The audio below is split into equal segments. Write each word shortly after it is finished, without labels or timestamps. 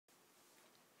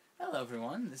Hello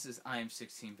everyone, this is I Am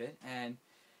 16-Bit, and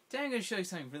today I'm going to show you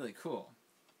something really cool.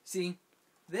 See,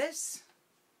 this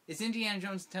is Indiana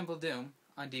Jones Temple of Doom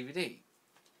on DVD.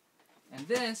 And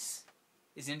this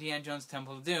is Indiana Jones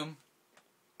Temple of Doom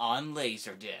on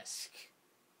Laserdisc.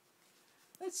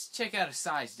 Let's check out a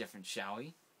size difference, shall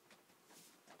we?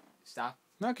 Stop.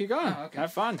 No, keep going. Oh, okay.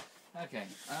 Have fun. Okay,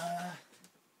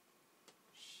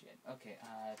 shit. Okay,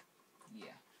 yeah.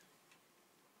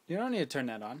 You don't need to turn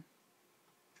that on.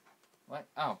 What?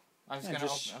 Oh, I was Yeah, gonna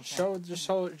just open,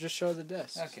 okay. just show the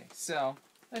disc. Okay, so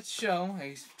let's show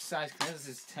a size. This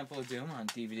is Temple of Doom on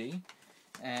DVD,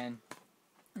 and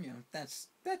you know that's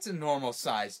a normal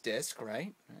size disc,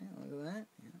 right? Right, look at that.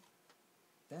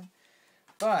 Yeah. That.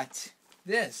 But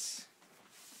this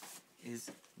is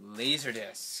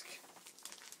Laserdisc.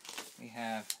 We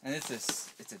have, and it's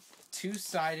a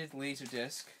two-sided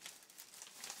Laserdisc.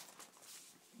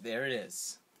 There it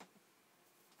is.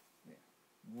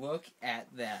 Look at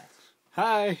that.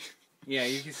 Hi. Yeah,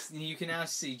 you can now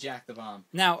see Jak the Bomb.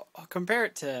 Now compare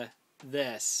it to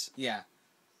this. Yeah.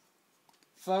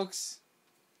 Folks,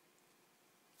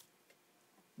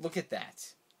 look at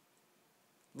that.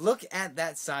 Look at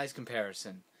that size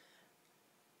comparison.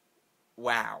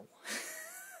 Wow.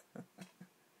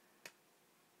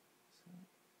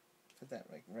 Put that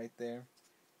right there.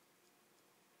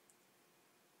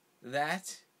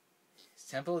 That is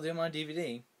Temple of Doom on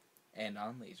DVD and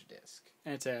on Laserdisc.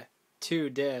 And it's a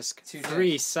two-disc, Two-disc.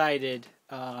 three-sided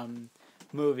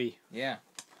movie. Yeah.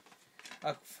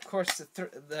 Of course,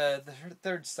 the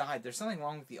third side, there's something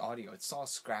wrong with the audio. It's all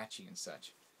scratchy and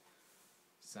such.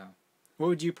 So, What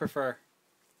would you prefer?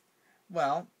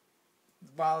 well,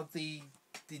 while the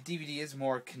DVD is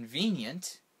more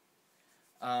convenient,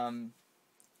 and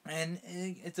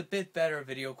it's a bit better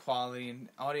video quality and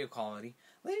audio quality,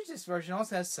 Laserdisc version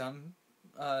also has some,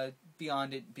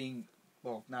 beyond it being,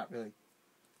 well, not really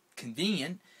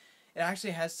convenient, it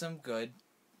actually has some good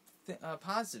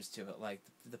positives to it. Like,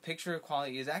 the picture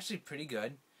quality is actually pretty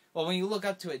good. Well, when you look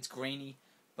up to it, it's grainy,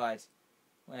 but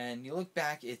when you look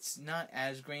back, it's not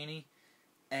as grainy,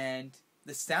 and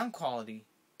the sound quality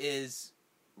is,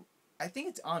 I think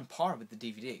it's on par with the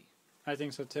DVD. I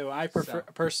think so too. I prefer,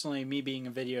 personally, me being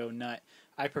a video nut,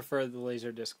 I prefer the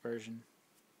Laserdisc version.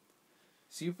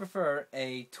 So you prefer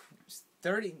a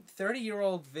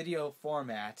 30-year-old video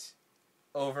format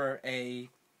over a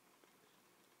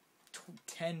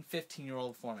 10,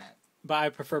 15-year-old format. But I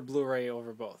prefer Blu-ray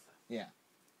over both. Yeah.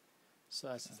 So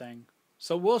that's the thing.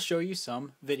 So we'll show you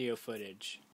some video footage.